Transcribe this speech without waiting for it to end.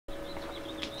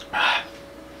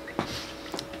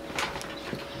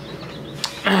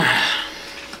What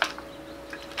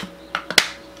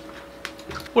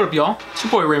up, y'all? It's your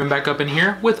boy Raymond back up in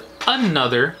here with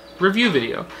another review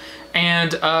video.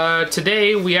 And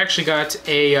today we actually got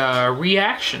a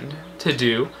reaction to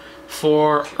do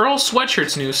for Earl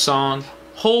Sweatshirt's new song,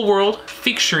 Whole World,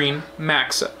 featuring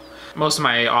Maxo. Most of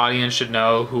my audience should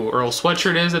know who Earl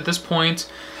Sweatshirt is at this point.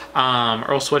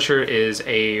 Earl Sweatshirt is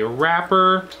a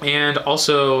rapper and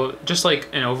also just like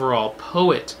an overall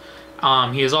poet.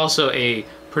 He is also a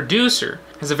producer.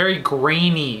 Has a very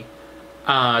grainy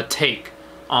take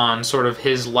on sort of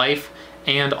his life,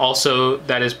 and also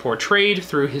that is portrayed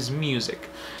through his music.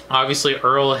 Obviously,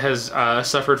 Earl has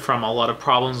suffered from a lot of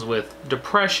problems with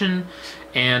depression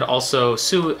and also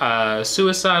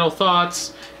suicidal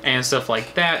thoughts and stuff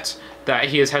like that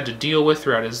he has had to deal with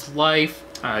throughout his life.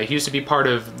 He used to be part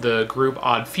of the group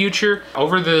Odd Future.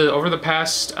 Over the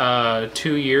past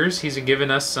 2 years, he's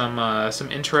given us some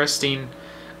interesting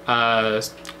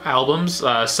albums,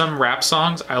 some rap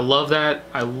songs. I love that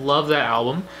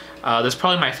album. That's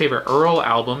probably my favorite Earl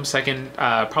album.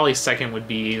 Probably second would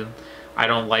be I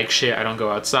Don't Like Shit, I Don't Go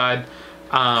Outside.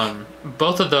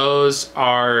 Both of those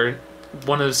are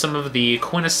some of the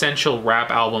quintessential rap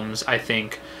albums, I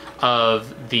think,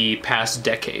 of the past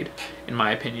decade, in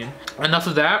my opinion. Enough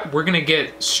of that, we're gonna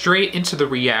get straight into the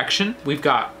reaction. We've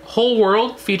got Whole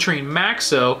World featuring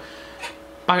Maxo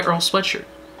by Earl Sweatshirt.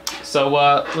 So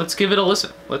let's give it a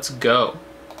listen. Let's go.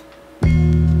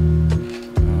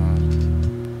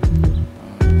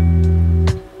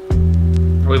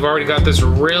 We've already got this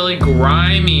really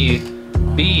grimy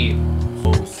beat.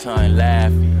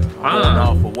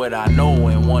 Off of what I know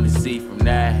and want to see from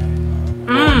that.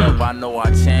 Growing up, I know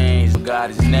I changed, got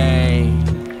his name,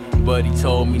 but he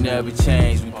told me never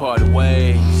change. We parted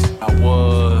ways. I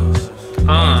was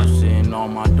sitting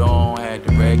on my dome, had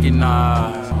to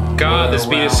recognize. God, this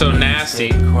beat is so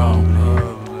nasty. I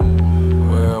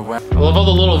love all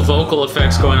the little vocal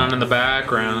effects going on in the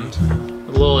background.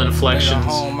 Little inflections.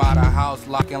 Home out of house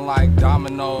locking like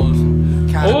dominoes.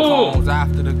 Catacombs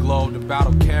after the globe, the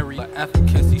battle carry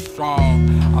efficacy strong.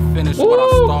 I finished what I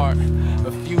start.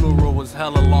 The funeral was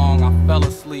hella long. I fell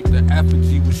asleep, the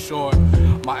effigy was short.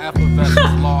 My effervescence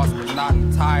was lost, but not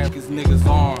entire. Cause niggas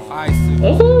arms,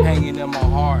 icicle hanging in my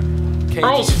heart.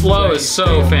 Earl's flow is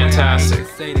so fantastic.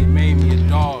 Say they made me a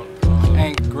dog.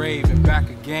 Ain't grave and back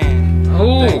again.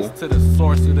 Thanks to the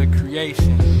source of the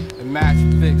creation. The match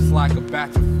fixed like a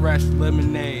batch of fresh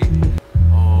lemonade.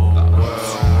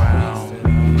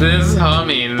 This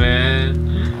humming,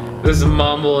 man. This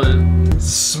mumbling,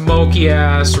 smoky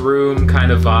ass room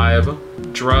kind of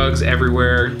vibe. Drugs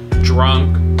everywhere,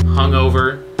 drunk,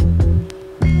 hungover.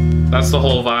 That's the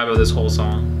whole vibe of this whole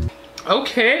song.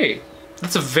 Okay,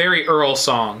 that's a very Earl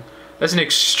song. That's an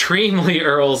extremely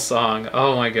Earl song.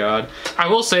 Oh my god. I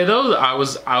will say though, I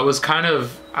was kind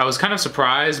of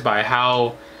surprised by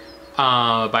how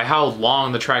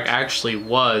long the track actually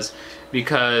was,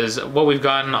 because what we've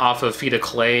gotten off of Feet of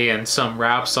Clay and some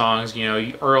rap songs, you know,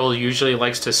 Earl usually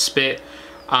likes to spit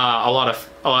a lot of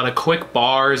quick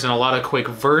bars and a lot of quick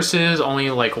verses, only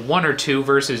like 1 or 2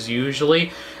 verses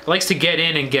usually. Likes to get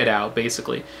in and get out,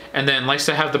 basically, and then likes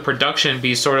to have the production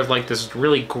be sort of like this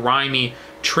really grimy,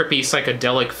 trippy,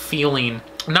 psychedelic feeling.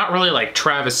 Not really like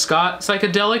Travis Scott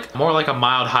psychedelic, more like a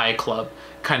Mild High Club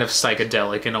kind of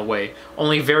psychedelic in a way,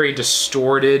 only very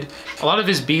distorted. A lot of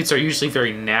his beats are usually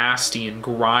very nasty and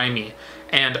grimy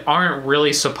and aren't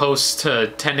really supposed to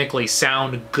technically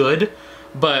sound good,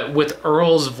 but with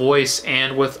Earl's voice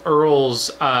and with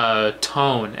Earl's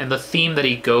tone and the theme that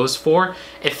he goes for,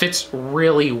 it fits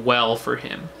really well for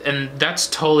him. And that's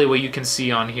totally what you can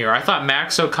see on here. I thought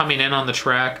Maxo coming in on the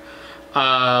track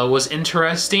was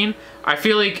interesting. I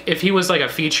feel like if he was like a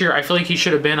feature, I feel like he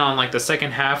should have been on like the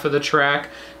second half of the track,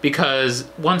 because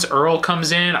once Earl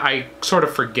comes in, I sort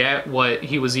of forget what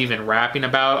he was even rapping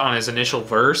about on his initial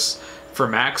verse for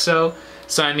Maxo.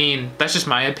 So I mean, that's just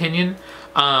my opinion.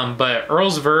 But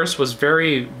Earl's verse was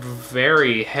very,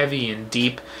 very heavy and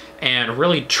deep and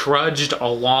really trudged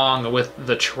along with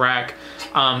the track.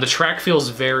 The track feels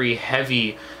very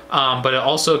heavy, but it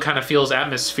also kind of feels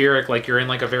atmospheric, like you're in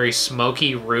like a very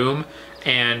smoky room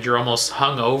and you're almost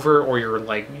hungover, or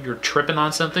you're tripping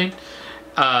on something.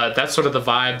 That's sort of the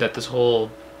vibe that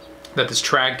this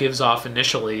track gives off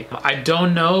initially. I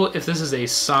don't know if this is a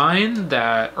sign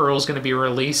that Earl's going to be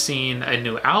releasing a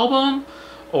new album,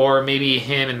 or maybe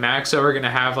him and Maxo are going to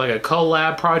have like a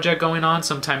collab project going on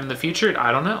sometime in the future.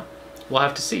 I don't know. We'll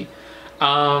have to see.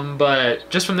 But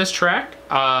just from this track,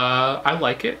 I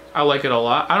like it. I like it a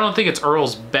lot. I don't think it's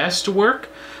Earl's best work,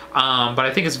 but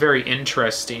I think it's very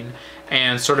interesting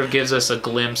and sort of gives us a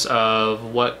glimpse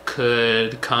of what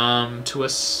could come to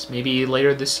us maybe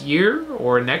later this year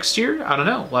or next year. I don't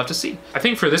know. We'll have to see. I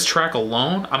think for this track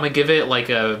alone, I'm gonna give it like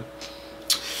an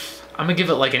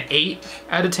 8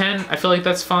 out of 10. I feel like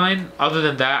that's fine. Other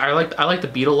than that, I like the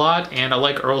beat a lot, and I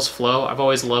like Earl's flow. I've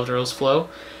always loved Earl's flow.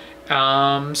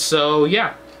 So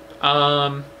yeah,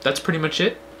 that's pretty much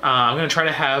it. I'm gonna try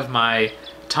to have my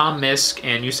Tom Misk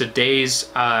and Yusuf Day's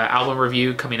album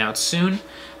review coming out soon.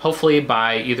 Hopefully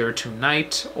by either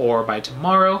tonight or by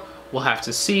tomorrow. We'll have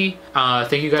to see.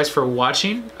 Thank you guys for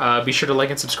watching. Be sure to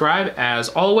like and subscribe as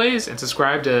always, and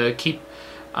subscribe to keep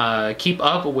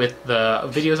up with the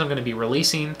videos I'm going to be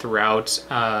releasing throughout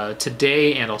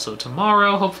today and also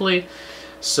tomorrow, hopefully.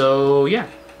 So yeah,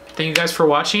 thank you guys for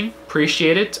watching.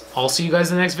 Appreciate it. I'll see you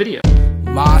guys in the next video.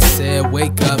 Ma said,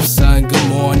 wake up, son, good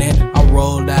morning. I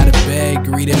rolled out of bed,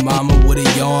 greeted mama with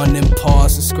a yawn, then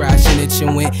paused and scratched an itch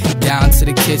and went down to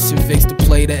the kitchen, fixed a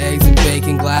plate of eggs and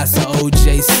bacon, glass of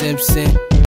OJ Simpson.